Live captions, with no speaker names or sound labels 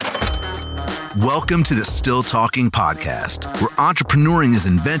Welcome to the Still Talking podcast, where entrepreneuring is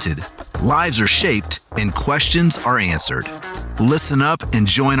invented, lives are shaped, and questions are answered. Listen up and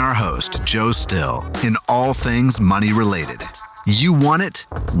join our host, Joe Still, in all things money related. You want it,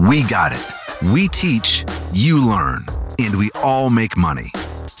 we got it. We teach, you learn, and we all make money.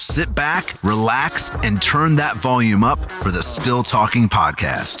 Sit back, relax, and turn that volume up for the Still Talking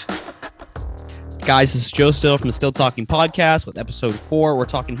podcast. Guys, this is Joe Still from the Still Talking podcast with episode 4. We're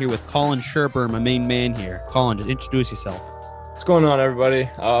talking here with Colin Sherburne, my main man here. Colin, just introduce yourself. What's going on, everybody?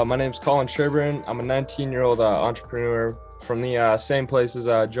 My name's Colin Sherburne. I'm a 19-year-old entrepreneur from the same place as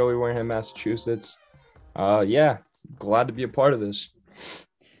Joey Wareham, Massachusetts. Glad to be a part of this.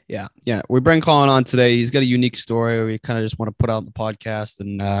 Yeah. We bring Colin on today. He's got a unique story. We kind of just want to put out the podcast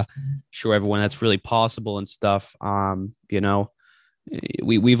and show everyone that's really possible and stuff.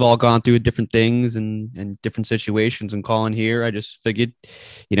 We've all gone through different things and different situations, and Colin here, I just figured,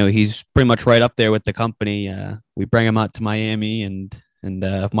 he's pretty much right up there with the company. We bring him out to Miami and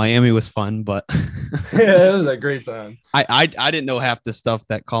Miami was fun, but yeah, it was a great time. I didn't know half the stuff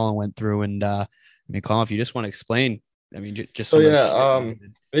that Colin went through. And Colin, if you just want to explain, just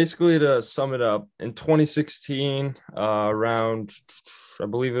basically to sum it up, in 2016, around, I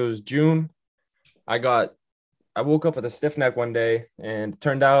believe it was June, I woke up with a stiff neck one day, and it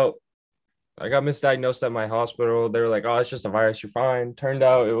turned out I got misdiagnosed at my hospital. They were like, "Oh, it's just a virus. You're fine." Turned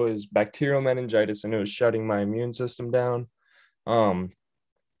out it was bacterial meningitis, and it was shutting my immune system down.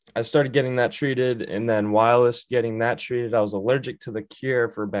 I started getting that treated, and then whilst getting that treated, I was allergic to the cure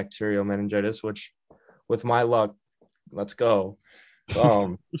for bacterial meningitis, which, with my luck, let's go.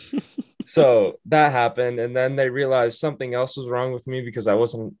 So that happened, and then they realized something else was wrong with me because I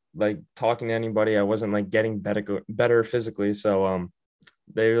wasn't talking to anybody. I wasn't getting better physically. So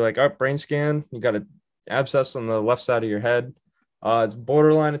they were like, "All right, brain scan. You got an abscess on the left side of your head. It's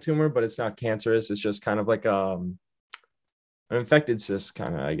borderline a tumor, but it's not cancerous. It's just kind of like an infected cyst,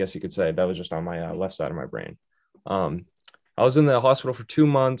 kind of, I guess you could say. That was just on my left side of my brain." I was in the hospital for 2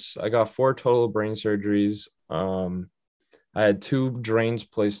 months. I got 4 total brain surgeries. I had 2 drains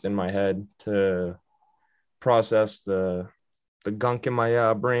placed in my head to process the gunk in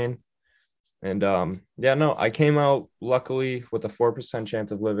my brain. And I came out luckily with a 4%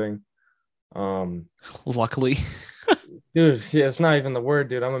 chance of living. Luckily. Dude, yeah, it's not even the word,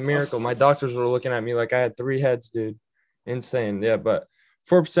 dude. I'm a miracle. My doctors were looking at me like I had 3 heads, dude. Insane. Yeah, but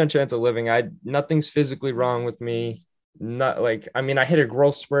 4% chance of living. Nothing's physically wrong with me. I hit a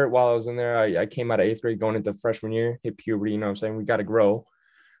growth spurt while I was in there. I came out of 8th grade going into freshman year, hit puberty, you know what I'm saying? We got to grow.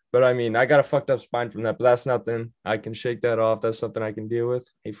 But I got a fucked up spine from that, but that's nothing. I can shake that off. That's something I can deal with.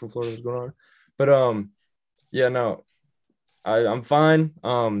 Hateful Florida was going on. But I'm fine.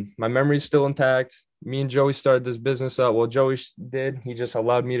 My memory's still intact. Me and Joey started this business up. Well, Joey did. He just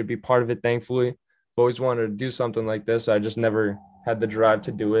allowed me to be part of it, thankfully. I've always wanted to do something like this. I just never had the drive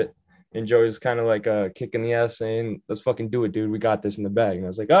to do it. And Joey's kind of like a kick in the ass saying, "Let's fucking do it, dude. We got this in the bag." And I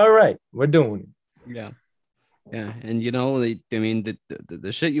was like, "All right, we're doing it." Yeah. And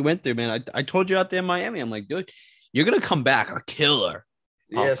the shit you went through, man, I told you out there in Miami, I'm like, dude, you're going to come back a killer.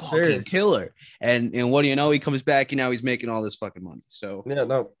 Yes, sir. Killer. And what do you know? He comes back and now he's making all this fucking money. So yeah,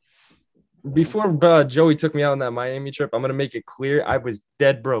 no. Before Joey took me out on that Miami trip, I'm going to make it clear I was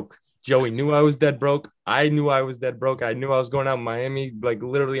dead broke. Joey knew I was dead broke. I knew I was dead broke. I knew I was going out in Miami,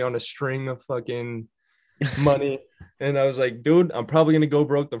 literally on a string of fucking money. And I was like, "Dude, I'm probably going to go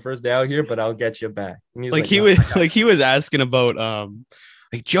broke the first day out here, but I'll get you back." And he was asking about,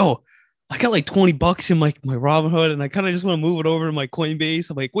 "Joe, I got $20 in my Robinhood, and I kind of just want to move it over to my Coinbase."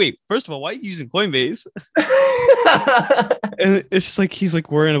 I'm like, "Wait, first of all, why are you using Coinbase?" And it's just he's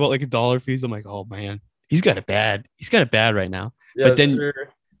worrying about a dollar fees. I'm like, "Oh man, he's got it bad. He's got it bad right now." Yes,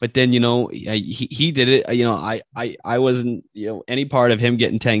 But then, he did it. I wasn't, any part of him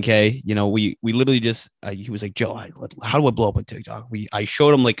getting 10K. We literally just, he was like, "Joe, how do I blow up on TikTok?" I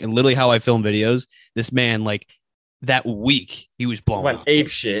showed him literally how I film videos. This man, that week he was blowing went up. Ape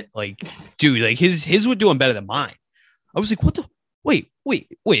shit. Dude, his were doing better than mine. I was like, what the, wait,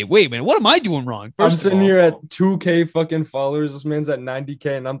 man, what am I doing wrong? I'm sitting here at 2K fucking followers. This man's at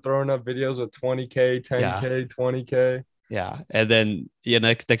 90K and I'm throwing up videos with 20K, 10K, 20K. Yeah. And then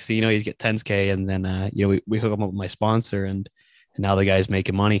next thing you know, he's get 10K, and then we hook him up with my sponsor, and now the guy's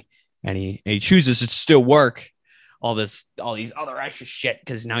making money, and he chooses to still work all these other extra shit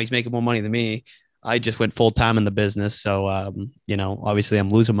because now he's making more money than me. I just went full time in the business, so obviously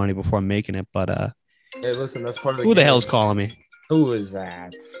I'm losing money before I'm making it. But hey, listen, that's part of who the hell's calling me? Who is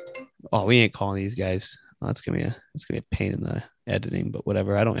that? Oh, we ain't calling these guys. Oh, that's gonna be a pain in the editing, but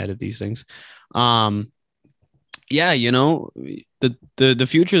whatever. I don't edit these things. Yeah, the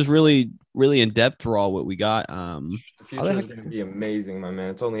future is really really in depth for all what we got. The future is going to be amazing, my man.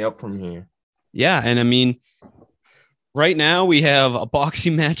 It's only up from here. Yeah, and I mean, right now we have a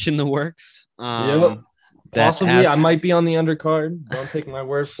boxing match in the works. Possibly, I might be on the undercard. Don't take my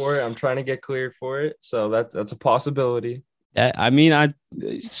word for it. I'm trying to get cleared for it, so that's a possibility. I mean,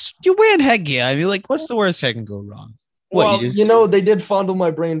 you're wearing headgear. I mean, like, what's the worst that can go wrong? Well, they did fondle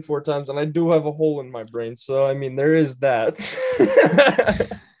my brain 4 times, and I do have a hole in my brain. So, I mean, there is that.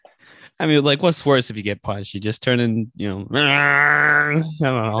 I mean, like, what's worse if you get punched? You just turn in, I don't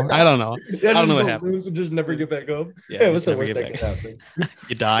know. Yeah, I don't know what happens. Just never get back up. Yeah, what's the worst that can happen?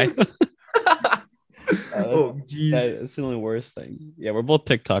 You die. Oh, jeez. That's the only worst thing. Yeah, we're both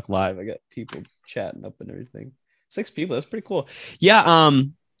TikTok live. I got people chatting up and everything. 6 people. That's pretty cool. Yeah.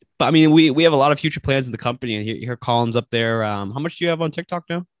 But I mean, we have a lot of future plans in the company, and here Colin's up there. How much do you have on TikTok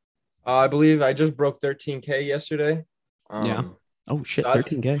now? I believe I just broke 13K yesterday. Yeah. Oh shit,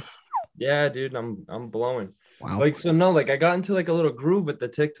 13K. Yeah, dude, I'm blowing. Wow. I got into like a little groove with the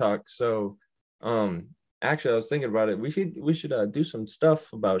TikTok. So, actually, I was thinking about it. We should do some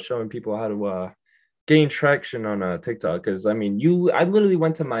stuff about showing people how to gain traction on TikTok. Because I mean, I literally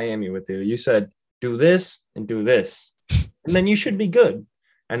went to Miami with you. You said do this and do this, and then you should be good.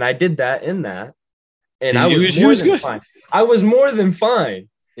 And I did that and I was more than fine. I was more than fine.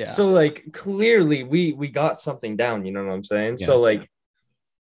 Yeah. So like clearly we got something down. You know what I'm saying? Yeah. So like,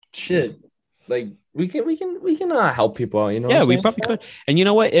 shit, like we can help people out. You know? Yeah, we probably could. And you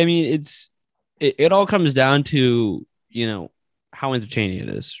know what? I mean, it all comes down to how entertaining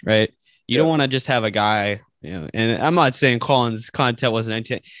it is, right? You don't want to just have a guy. And I'm not saying Colin's content wasn't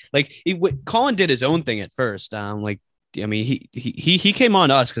entertaining. Like Colin did his own thing at first. I mean, he came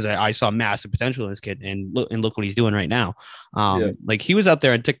on us because I saw massive potential in this kid, and look what he's doing right now. Like he was out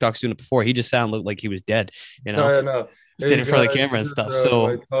there on TikTok doing it before. He just sounded like he was dead. No. Sitting in front of the camera and stuff. So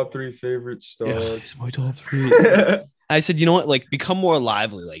my top 3 favorite stars. My top 3. I said, you know what? Like, become more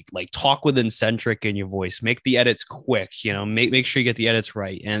lively. Like talk with eccentric in your voice. Make the edits quick. Make sure you get the edits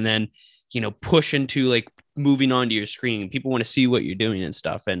right, and then push into like moving onto your screen. People want to see what you're doing and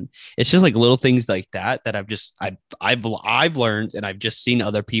stuff, and it's just like little things like that I've learned, and I've just seen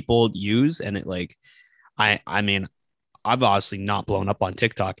other people use, and it like I mean I've obviously not blown up on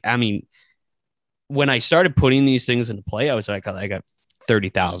TikTok. I mean, when I started putting these things into play, I was like, I got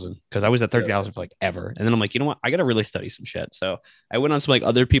 30,000 because I was at 30,000 for like ever. And then I'm like, you know what? I got to really study some shit. So I went on some like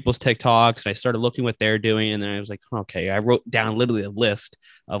other people's TikToks and I started looking what they're doing. And then I was like, okay, I wrote down literally a list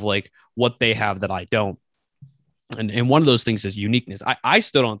of like what they have that I don't. And one of those things is uniqueness. I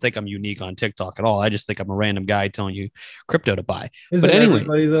still don't think I'm unique on TikTok at all. I just think I'm a random guy telling you crypto to buy. Isn't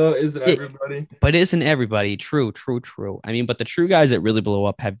everybody though? Isn't everybody? But isn't everybody? True. I mean, but the true guys that really blow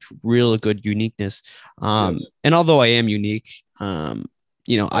up have real good uniqueness. And although I am unique, everybody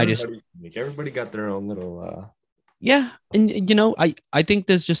got their own little. Yeah, and I think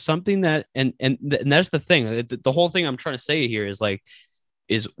there's just something that and that's the thing. The whole thing I'm trying to say here is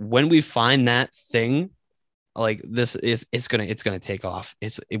when we find that thing. Like this is it's gonna take off.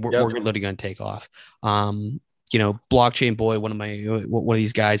 We're literally gonna take off. Blockchain Boy, one of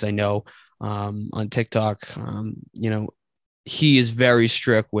these guys I know on TikTok. He is very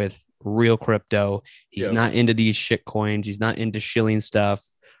strict with real crypto. He's not into these shit coins. He's not into shilling stuff.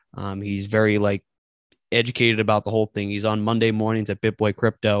 He's very like educated about the whole thing. He's on Monday mornings at BitBoy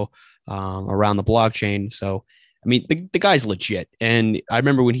Crypto around the blockchain. So I mean the guy's legit. And I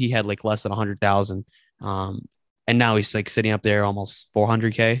remember when he had like less than 100,000. And now he's like sitting up there almost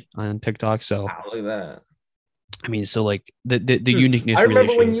 400K on TikTok. So look at that. I mean, so like the uniqueness. I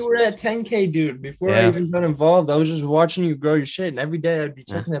remember when you were at 10K, dude. Before I even got involved, I was just watching you grow your shit, and every day I'd be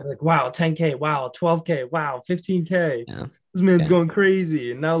checking that, like, wow, 10K, wow, 12K, wow, 15K. Yeah. This man's going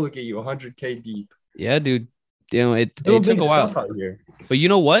crazy, and now look at you, 100K deep. Yeah, dude. It took a while. Out here. But you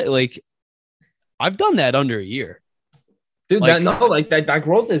know what? Like, I've done that under a year, dude. That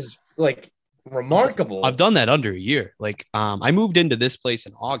growth is like remarkable. I've done that under a year. Like, I moved into this place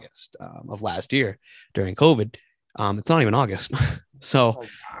in August of last year during COVID. It's not even August. So,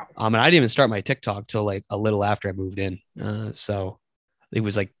 and I didn't even start my TikTok till like a little after I moved in. So it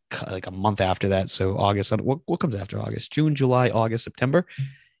was like a month after that. So August, what comes after August? June, July, August, September.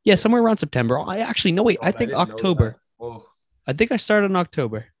 Yeah. Somewhere around September. I think October. I think I started in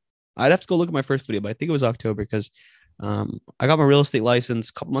October. I'd have to go look at my first video, but I think it was October because I got my real estate license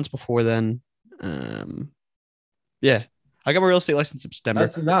a couple months before then. I got my real estate license in September.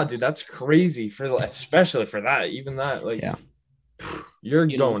 That's crazy especially for that. Even that, like, you're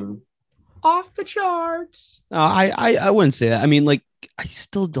going off the charts. No, I wouldn't say that. I mean, like, I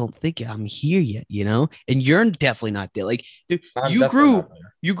still don't think I'm here yet, and you're definitely not there. Like, dude,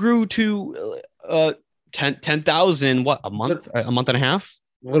 You grew to 10,000, what, a month and a half?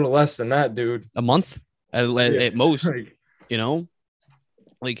 A little less than that, dude. A month at most, Like, you know?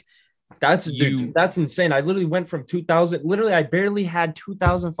 Like dude, that's insane. I literally went from 2,000. Literally, I barely had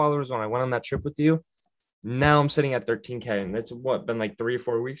 2,000 followers when I went on that trip with you. Now I'm sitting at 13K, and it's been like 3 or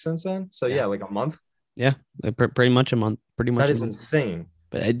 4 weeks since then. So yeah, like a month. Yeah, pretty much a month. Pretty much. That is insane.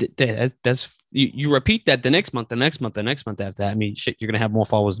 But that's you repeat that the next month after that. I mean, shit, you're gonna have more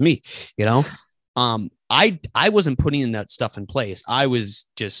followers than me. You know, I wasn't putting in that stuff in place. I was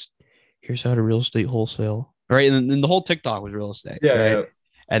just, here's how to real estate wholesale, right? And then the whole TikTok was real estate. Yeah, right? yeah.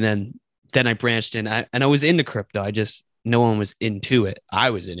 And then I branched in. I was into crypto. No one was into it.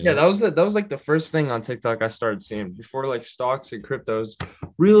 I was into it. Yeah, that was like the first thing on TikTok I started seeing before like stocks and cryptos,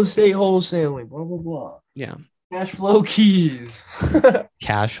 real estate wholesaling, blah blah blah. Yeah. Cash flow keys.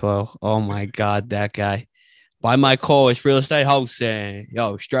 Cash flow. Oh my God, that guy. Buy my course, real estate wholesaling.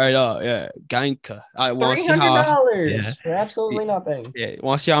 Yo, straight up. Yeah. Ganka. I want to see how. $300 for absolutely nothing. Yeah.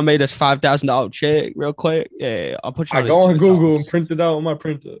 Want to see how I made this $5,000 check real quick? Yeah. I'll put you I on go this on Google $6. and print it out on my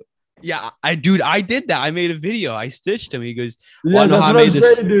printer. Yeah, I did that. I made a video. I stitched him. He goes, Yeah, that's what I'm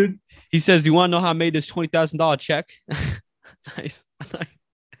saying, dude. He says, you want to know how I made this $20,000 check? Nice.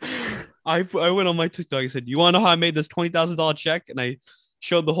 I went on my TikTok. I said, you want to know how I made this $20,000 check? And I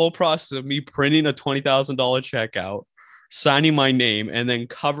showed the whole process of me printing a $20,000 check out, signing my name, and then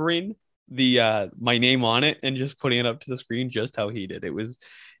covering the my name on it and just putting it up to the screen just how he did. It was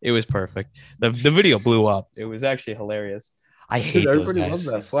perfect. The video blew up. It was actually hilarious. I hate those guys. Everybody loves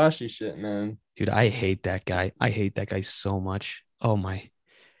that flashy shit, man. Dude, I hate that guy. I hate that guy so much. Oh my.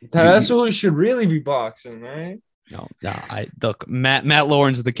 That's who should really be boxing, right? No. I look, Matt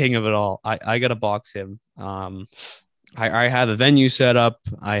Lauren's is the king of it all. I gotta box him. I have a venue set up.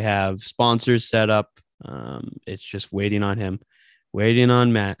 I have sponsors set up. It's just waiting on him, waiting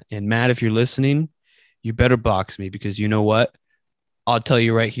on Matt. And Matt, if you're listening, you better box me, because you know what? I'll tell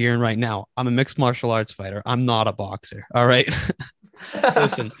you right here and right now, I'm a mixed martial arts fighter. I'm not a boxer. All right.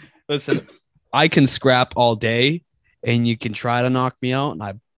 Listen, I can scrap all day and you can try to knock me out, and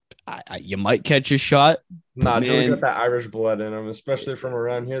I you might catch a shot. Nah, Joey got that Irish blood in him, especially from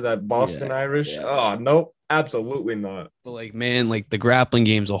around here, that Boston Irish. Yeah. Oh, nope. Absolutely not. But like, man, like the grappling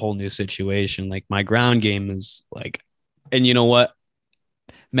game's a whole new situation. Like my ground game is like, and you know what,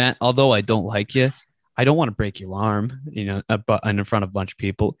 Matt, although I don't like you, I don't want to break your arm, you know, in front of a bunch of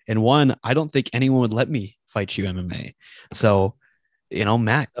people. And one, I don't think anyone would let me fight you MMA. So, you know,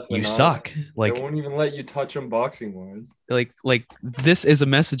 Matt, definitely you not. Suck. Like, they won't even let you touch him boxing wise. Like this is a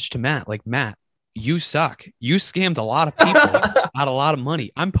message to Matt. Like, Matt, you suck. You scammed a lot of people out a lot of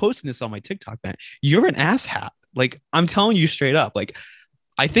money. I'm posting this on my TikTok, Matt. You're an asshat. Like, I'm telling you straight up. Like,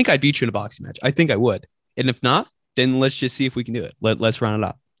 I think I'd beat you in a boxing match. I think I would. And if not, then let's just see if we can do it. Let's run it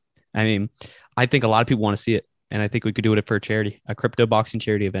up. I mean, I think a lot of people want to see it, and I think we could do it for a charity, a crypto boxing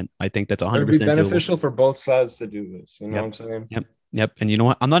charity event. I think that's 100% It'd be beneficial for both sides to do this. You know what I'm saying? Yep. And you know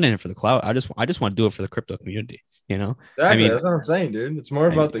what? I'm not in it for the clout. I just want to do it for the crypto community. You know? Exactly. I mean, that's what I'm saying, dude. It's more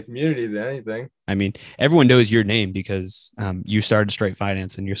about the community than anything. I mean, everyone knows your name because you started Straight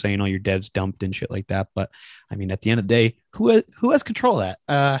Finance, and you're saying all your devs dumped and shit like that. But I mean, at the end of the day, who has control of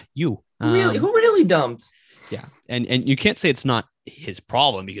that? You. Who really dumped? Yeah, and you can't say it's not his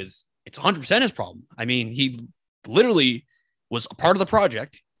problem, because it's 100% his problem. I mean, he literally was a part of the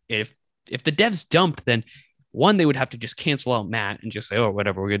project. If the devs dumped, then one, they would have to just cancel out Matt and just say, oh,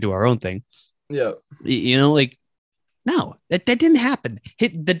 whatever, we're going to do our own thing. Yeah. You know, like, no, that didn't happen.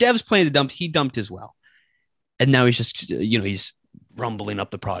 The devs planning to dump, he dumped as well. And now he's just, you know, he's rumbling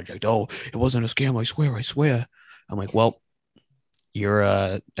up the project. Oh, it wasn't a scam. I swear. I'm like, well, you're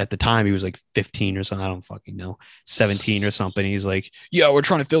at the time he was like 15 or something. I don't fucking know, 17 or something. He's like, yeah, we're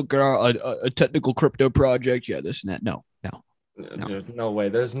trying to figure out a technical crypto project. Yeah, this and that. No. Dude, no way.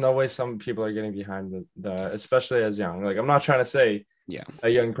 There's no way some people are getting behind the especially as young. Like, I'm not trying to say a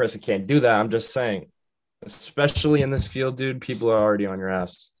young person can't do that. I'm just saying, especially in this field, dude, people are already on your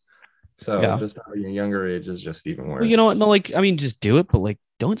ass. So just having a younger age is just even worse. Well, you know what? No, like, I mean, just do it, but like,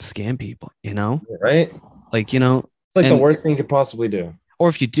 don't scam people, you know? Right? Like, you know, it's like the worst thing you could possibly do. Or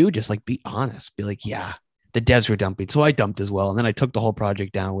if you do, just like be honest. Be like, yeah, the devs were dumping, so I dumped as well, and then I took the whole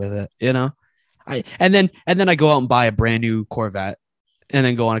project down with it. You know, and then I go out and buy a brand new Corvette, and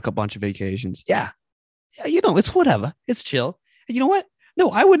then go on a bunch of vacations. Yeah, you know, it's whatever. It's chill. And you know what? No,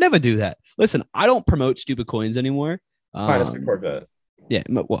 I would never do that. Listen, I don't promote stupid coins anymore. Minus the Corvette. Yeah,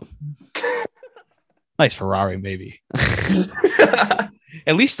 well, nice Ferrari, maybe.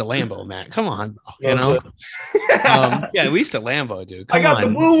 At least a Lambo, man. Come on, bro. You know. Yeah, at least a Lambo, dude. Come I got on. the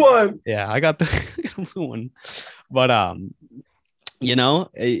blue one. Yeah, I got the blue one. But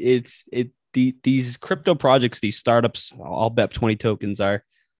These crypto projects, these startups, all BEP20 tokens are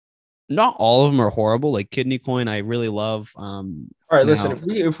not all of them are horrible. Like Kidney Coin, I really love. All right, listen, Now,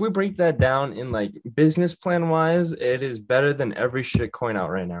 if we break that down in like business plan wise, it is better than every shit coin out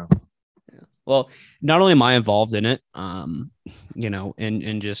right now. well, not only am I involved in it, and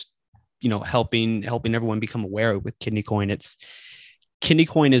just helping everyone become aware with Kidney Coin. Kidney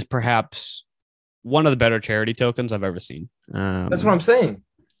Coin is perhaps one of the better charity tokens I've ever seen. That's what I'm saying.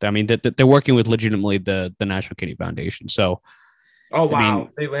 I mean, they're working with legitimately the National Kidney Foundation. So, Oh I wow, mean,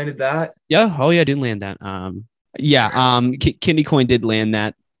 they landed that. yeah. Oh yeah, I did land that. Kidney Coin did land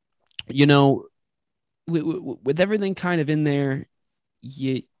that. With everything kind of in there,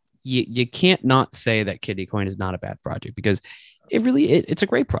 you can't not say that Kidney Coin is not a bad project because it's a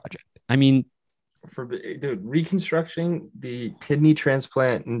great project. I mean, reconstructing the kidney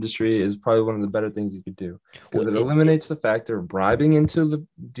transplant industry is probably one of the better things you could do because it eliminates the factor of bribing into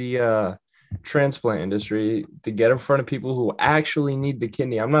the transplant industry to get in front of people who actually need the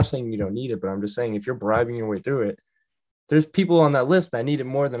kidney. I'm not saying you don't need it, but I'm just saying if you're bribing your way through it, there's people on that list that need it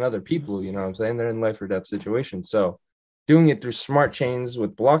more than other people. You know what I'm saying? They're in life or death situations. So doing it through smart chains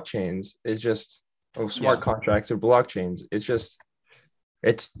with blockchains is just contracts or blockchains.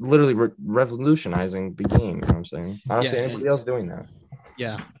 It's literally revolutionizing the game. You know what I'm saying? I don't see anybody else doing that.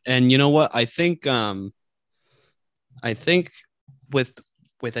 Yeah. And you know what? I think with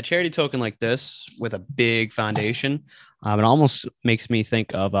a charity token like this, with a big foundation, it almost makes me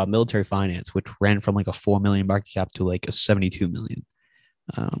think of military finance, which ran from like a 4 million market cap to like a 72 million.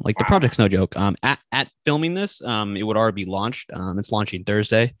 The project's no joke. At filming this, it would already be launched. It's launching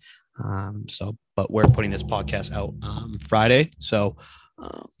Thursday. But we're putting this podcast out Friday. So,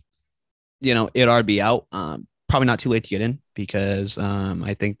 it already be out. Probably not too late to get in because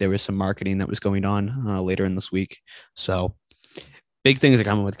I think there was some marketing that was going on later in this week. So big things are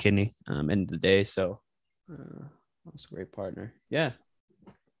coming with Kidney end of the day. So that's a great partner. Yeah.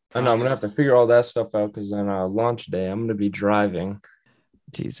 I know I'm going to have to figure all that stuff out because on launch day, I'm going to be driving.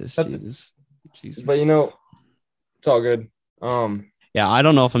 Jesus. But it's all good. Yeah, I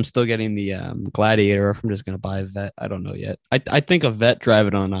don't know if I'm still getting the Gladiator or if I'm just gonna buy a Vet. I don't know yet. I think a Vet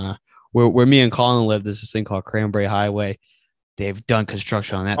driving on where me and Colin live. There's this thing called Cranberry Highway. They've done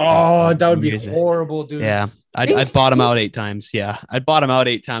construction on that. Oh, that would be horrible, dude. Yeah, I bought him out 8 times. Yeah, I bought him out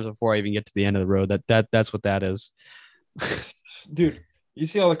 8 times before I even get to the end of the road. That's what that is. Dude, you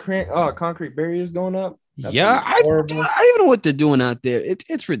see all the concrete barriers going up? That's I don't even know what they're doing out there.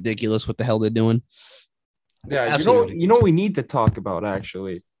 It's ridiculous what the hell they're doing. Yeah, you know what we need to talk about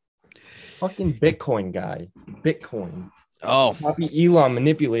actually? Fucking Bitcoin guy. Bitcoin. Oh. Poppy Elon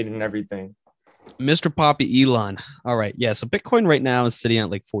manipulating everything. Mr. Poppy Elon. All right. Yeah. So Bitcoin right now is sitting at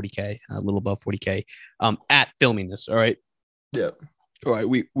like 40K, a little above 40K. At filming this. All right. Yeah. All right.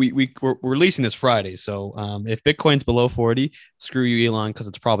 We're releasing this Friday. So if Bitcoin's below 40, screw you, Elon, because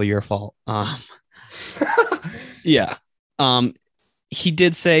it's probably your fault. Yeah. He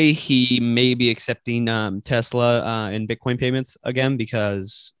did say he may be accepting Tesla and Bitcoin payments again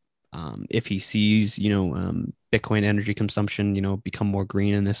because if he sees, Bitcoin energy consumption, become more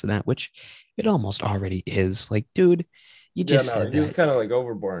green and this and that, which it almost already is. Like, dude, you just said you're kind of like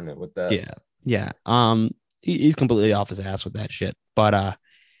overboarding it with that. Yeah. He's completely off his ass with that shit. But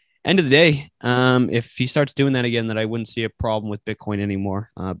end of the day, if he starts doing that again, then I wouldn't see a problem with Bitcoin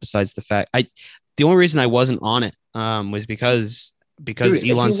anymore. Besides the fact, the only reason I wasn't on it was because dude,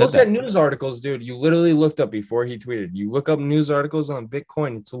 Elon said that. Look at news articles, dude. You literally looked up before he tweeted. You look up news articles on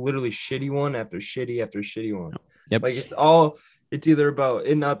Bitcoin. It's a literally shitty one after shitty after shitty one. Yep. Like it's either about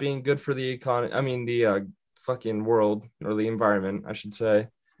it not being good for the economy. I mean, the fucking world or the environment, I should say.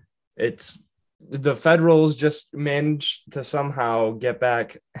 It's the federals just managed to somehow get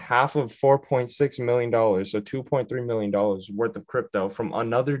back half of $4.6 million, so $2.3 million worth of crypto from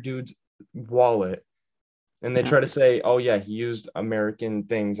another dude's wallet. And they try to say, oh, yeah, he used American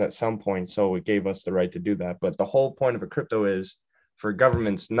things at some point, so it gave us the right to do that. But the whole point of a crypto is for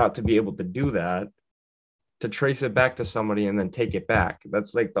governments not to be able to do that, to trace it back to somebody and then take it back.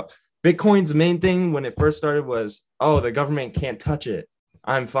 That's like the Bitcoin's main thing when it first started was, oh, the government can't touch it.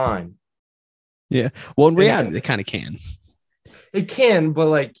 I'm fine. Yeah. Well, in reality, they kind of can. It can, but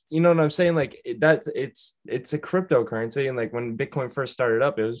like, you know what I'm saying? Like it's a cryptocurrency. And like when Bitcoin first started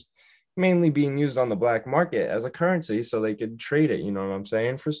up, it was mainly being used on the black market as a currency so they could trade it, you know what I'm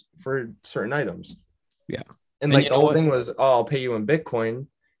saying, for certain items. Yeah. And like the whole thing was, oh, I'll pay you in Bitcoin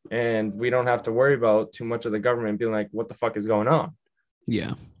and we don't have to worry about too much of the government being like, what the fuck is going on?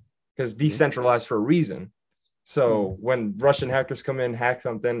 Yeah. Because decentralized for a reason. So when Russian hackers come in, hack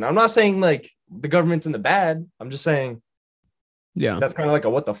something, I'm not saying like the government's in the bad. I'm just saying Yeah. That's kind of like a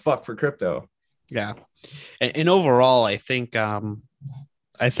what the fuck for crypto. Yeah. And overall, I think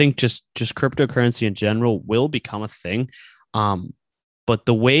just cryptocurrency in general will become a thing. But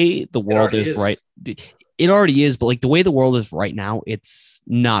the way the world is right, it already is, but like the way the world is right now, it's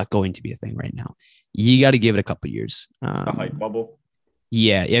not going to be a thing right now. You got to give it a couple of years. A hype bubble.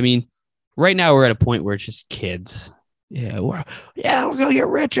 Yeah. I mean, right now we're at a point where it's just kids. Yeah, we're gonna get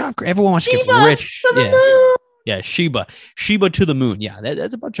rich off. Everyone wants to get rich. Yeah, Shiba to the moon. Yeah,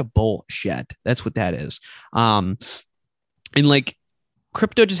 that's a bunch of bullshit. That's what that is. And like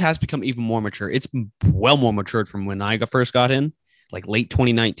crypto just has become even more mature. It's well more matured from when I first got in, like late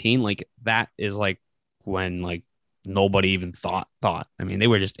 2019. Like that is like when like nobody even thought. I mean, they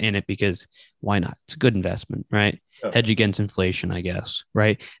were just in it because why not? It's a good investment, right? Hedge against inflation, I guess,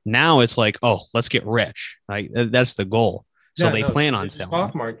 right? Now it's like, oh, let's get rich. Like that's the goal. So they plan on selling.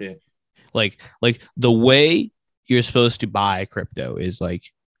 Stock market. Like the way you're supposed to buy crypto is like,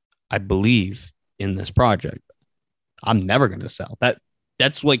 I believe in this project. I'm never going to sell.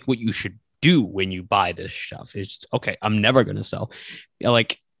 That's like what you should do when you buy this stuff. It's okay. I'm never going to sell.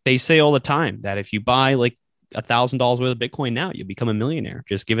 Like they say all the time that if you buy like $1,000 worth of Bitcoin now, you'll become a millionaire.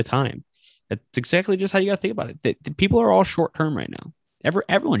 Just give it time. That's exactly just how you got to think about it. The people are all short term right now.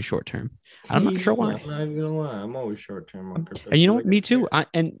 Everyone's short term. I'm not sure why. I'm not even gonna lie. I'm always short term on crypto. And you know what? Me too.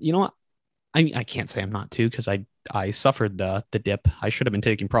 And you know what? I can't say I'm not too because I suffered the dip. I should have been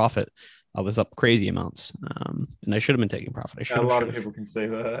taking profit. I was up crazy amounts, and I should have been taking profit. A lot of people can say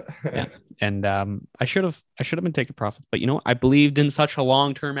that. Yeah, and I should have been taking profit. But you know what? I believed in such a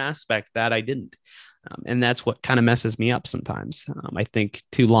long term aspect that I didn't. And that's what kind of messes me up sometimes. I think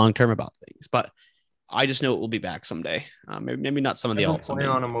too long term about things, but I just know it will be back someday. Maybe not some of the alts. Play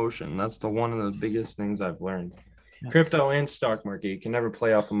on emotion. That's one of the biggest things I've learned. Yeah. Crypto and stock market, you can never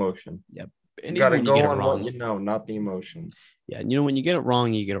play off emotion. Yep. You got to go on what you know, not the emotion. Yeah, and you know when you get it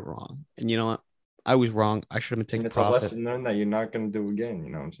wrong, you get it wrong. And you know what? I was wrong. I should have been taking profit. It's a lesson learned that you're not going to do again.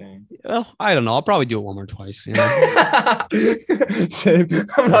 You know what I'm saying? Well, I don't know. I'll probably do it one more twice. You know? Same.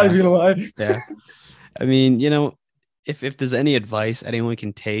 I'm not even gonna lie. Yeah. I mean, you know, if there's any advice anyone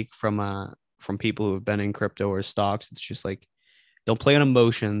can take from people who have been in crypto or stocks, it's just like don't play on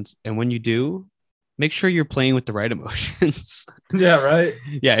emotions. And when you do, make sure you're playing with the right emotions. Yeah, right.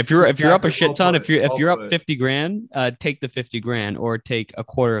 Yeah, if you're up a shit ton, if you're up 50 grand, take the 50 grand or take a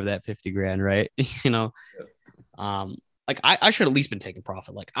quarter of that 50 grand, right? You know, like I should at least been taking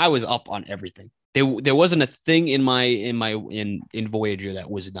profit. Like I was up on everything. There wasn't a thing in Voyager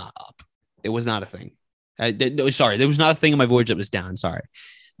that was not up. It was not a thing. Sorry, there was not a thing in my Voyager that was down. Sorry,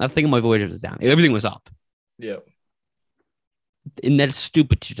 not a thing in my Voyager that was down. Everything was up. Yeah. And that's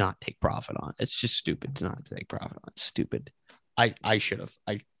stupid to not take profit on. It's just stupid to not take profit on. It's stupid. I should have.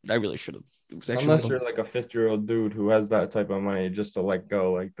 I really should have. Unless you're like a 50-year-old dude who has that type of money just to let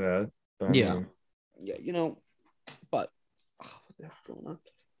go like that. Yeah. Yeah, you know, but what the hell's going on?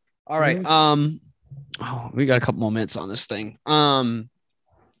 All right. We got a couple more minutes on this thing.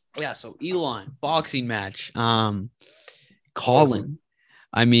 Yeah, so Elon boxing match. Colin.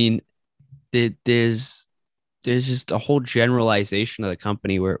 I mean, there's just a whole generalization of the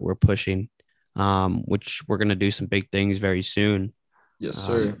company we're pushing, which we're gonna do some big things very soon. Yes,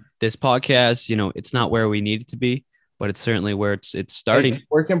 sir. This podcast, you know, it's not where we need it to be, but it's certainly where it's starting. It's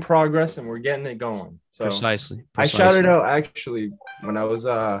work in progress, and we're getting it going. So precisely. I shouted out actually when I was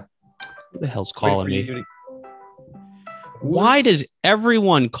Who the hell's calling me? Why does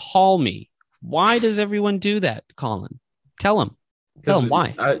everyone call me? Why does everyone do that, Colin? Tell him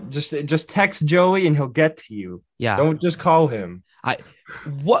why. Just text Joey and he'll get to you. Yeah. Don't just call him.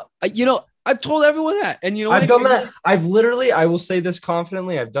 You know, I've told everyone that. And you know I've done that. I will say this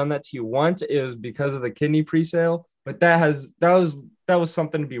confidently. I've done that to you once. It was because of the kidney pre-sale, but that was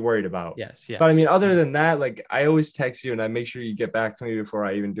something to be worried about. Yes. But I mean, other than that, like I always text you and I make sure you get back to me before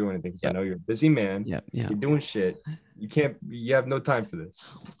I even do anything. Because I know you're a busy man. Yeah. You're doing shit. You have no time for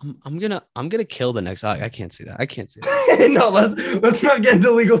this. I'm gonna kill the next. I can't see that. I can't see that. No, let's not get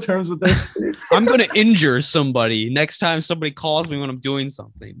into legal terms with this. I'm gonna injure somebody next time somebody calls me when I'm doing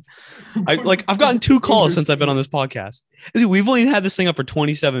something. I've gotten 2 calls since I've been on this podcast. We've only had this thing up for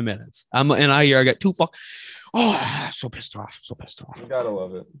 27 minutes. I got 2 so pissed off. You gotta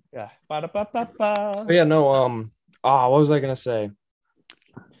love it. Yeah. But yeah, no, what was I gonna say?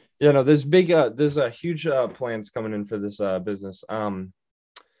 Yeah, no, there's huge plans coming in for this business.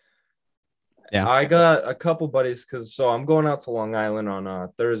 Yeah, I got a couple buddies so I'm going out to Long Island on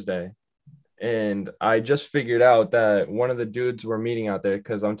Thursday, and I just figured out that one of the dudes we're meeting out there,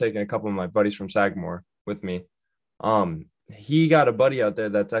 because I'm taking a couple of my buddies from Sagamore with me. He got a buddy out there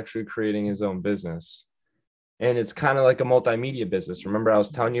that's actually creating his own business. and it's kind of like a multimedia business. Remember I was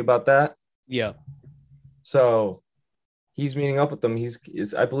telling you about that? Yeah. So he's meeting up with them.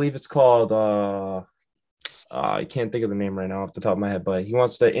 I believe it's called I can't think of the name right now off the top of my head, but he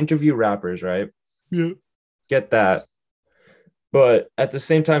wants to interview rappers, right? Yeah. Get that. But at the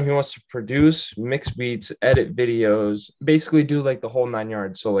same time, he wants to produce, mix beats, edit videos, basically do like the whole 9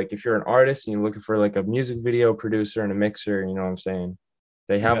 yards. So like if you're an artist and you're looking for like a music video producer and a mixer, you know what I'm saying?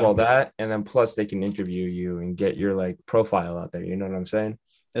 They have all that, and then plus they can interview you and get your like profile out there. You know what I'm saying?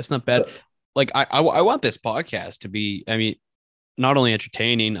 That's not bad. Like I want this podcast to be, I mean, not only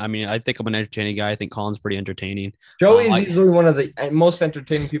entertaining. I mean, I think I'm an entertaining guy. I think Colin's pretty entertaining. Joey is easily one of the most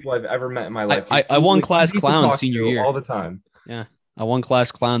entertaining people I've ever met in my life. I won class clown senior year all the time. Yeah, I won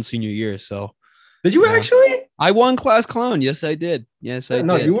class clown senior year. So did you actually? I won class clown. Yes, I did. Yes, I did.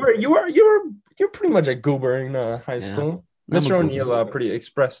 No, you're pretty much a goober in high school. Mr. O'Neill pretty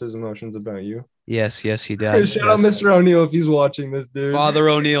expressed his emotions about you. Yes, he did. Shout out Mr. O'Neill if he's watching this, dude. Father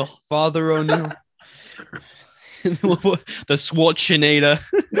O'Neill. The Schwarzenegger.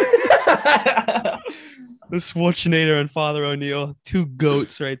 The Schwarzenegger and Father O'Neill. Two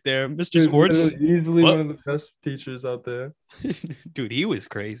goats right there. Mr. Schwartz. Easily one of the best teachers out there. Dude, he was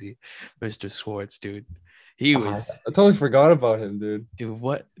crazy. Mr. Schwartz, dude. He was. I totally forgot about him, dude. Dude,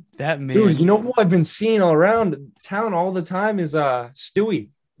 what? That man. Dude, you know who I've been seeing all around town all the time is Stewie.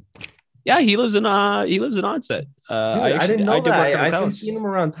 Yeah, he lives in Onset. I didn't know that. I've been seeing him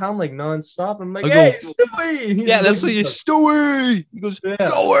around town like nonstop. I'm like, hey, Stewie. Yeah, that's what you Stewie. He goes, go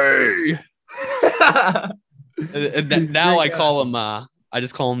away. and now I call him. I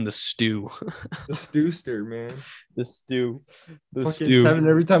just call him the Stew. The Stewster, man. The Stew. The fucking Stew. Tevin,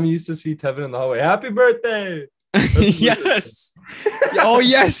 every time you used to see Tevin in the hallway, happy birthday. Yes. Oh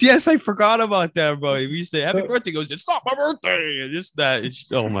yes. I forgot about that, bro. We used to happy birthday. He goes, it's not my birthday. Just that.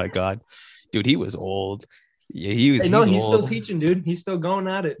 Oh my god, dude, he was old. Yeah, he was. He's old. Still teaching, dude. He's still going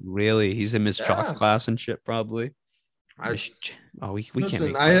at it. Really? He's in Miss Chalk's class and shit, probably. We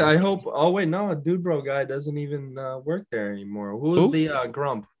can't. I hope. Oh wait, no, dude, bro, guy doesn't even work there anymore. Who was the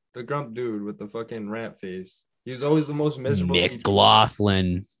grump? The grump dude with the fucking rat face. He was always the most miserable. Nick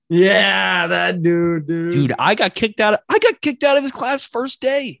Laughlin. Yeah, that dude. Dude, I got kicked out of his class first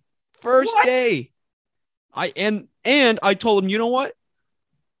day. First day. I told him, you know what?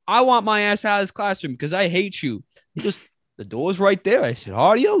 I want my ass out of this classroom because I hate you. He goes, the door's right there. I said,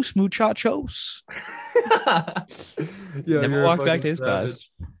 adios, muchachos. Never walked back to his class.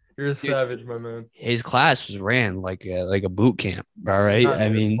 You're a savage, my man. His class was ran like a boot camp. All right. I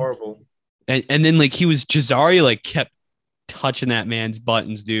mean, horrible. And then like Jazari like kept touching that man's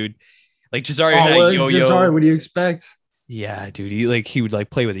buttons, dude. Like Jazari had a yo-yo. Jazari, what do you expect? Yeah, dude. He would like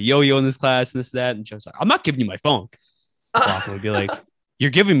play with a yo-yo in this class and this, that. And Joe's like, I'm not giving you my phone. Laughlin would be like, you're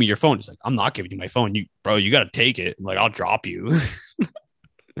giving me your phone. He's like, I'm not giving you my phone. You got to take it. I'm like, I'll drop you.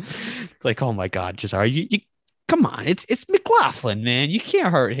 It's like, oh my God, Jazari, you come on. It's McLaughlin, man. You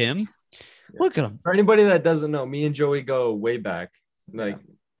can't hurt him. Yeah. Look at him. For anybody that doesn't know, me and Joey go way back. Like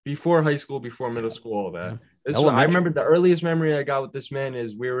before high school, before middle school, all that. I remember the earliest memory I got with this man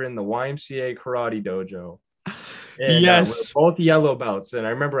is we were in the YMCA karate dojo. And, yes. We're both yellow belts. And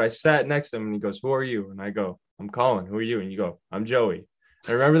I remember I sat next to him and he goes, who are you? And I go, I'm Colin. Who are you? And you go, I'm Joey.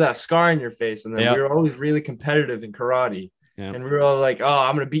 I remember that scar in your face. And then we were always really competitive in karate. Yeah. And we were all like, oh,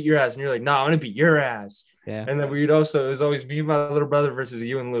 I'm going to beat your ass. And you're like, no, I'm going to beat your ass. Yeah. And then it was always me and my little brother versus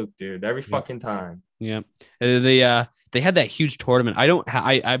you and Luke, dude, every fucking time. Yeah. They had that huge tournament.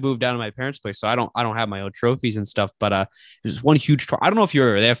 I moved down to my parents' place, so I don't have my own trophies and stuff, but there's one huge I don't know if you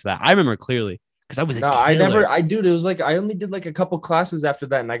were there for that. I remember clearly because I was a killer. It was like I only did like a couple classes after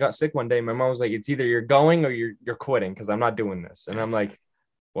that, and I got sick one day. My mom was like, it's either you're going or you're quitting because I'm not doing this. And I'm like,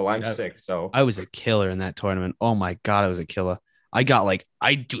 well, I'm sick, so I was a killer in that tournament. Oh my God, I was a killer. I got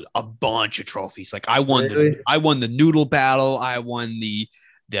I do a bunch of trophies. Like I won the noodle battle, I won the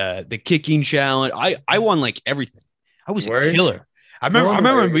kicking challenge. I won like everything. I was a killer. I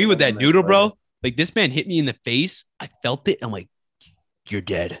remember me with that noodle, bro. Like this man hit me in the face. I felt it. I'm like, you're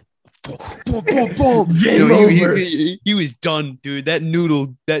dead. Boom, boom, boom. He was done, dude. That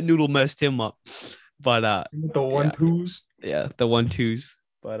noodle messed him up. But the 1-2s. Yeah, the 1-2s.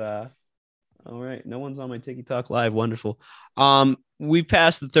 But all right. No one's on my TikTok live. Wonderful. We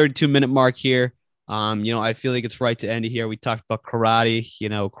passed the 32-minute mark here. I feel like it's right to end it here. We talked about karate,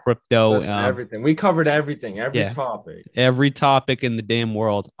 crypto, everything. We covered everything, topic. Every topic in the damn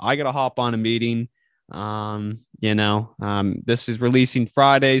world. I gotta hop on a meeting. This is releasing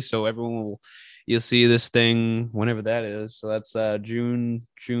Friday, so you'll see this thing whenever that is. So that's June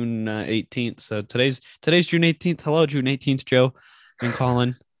 18th. So today's June 18th. Hello, June 18th, Joe and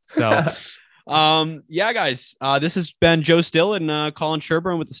Colin. So Yeah, guys, this has been Joe Still and Colin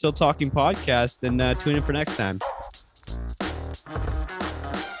Sherburne with the Still Talking podcast, and tune in for next time.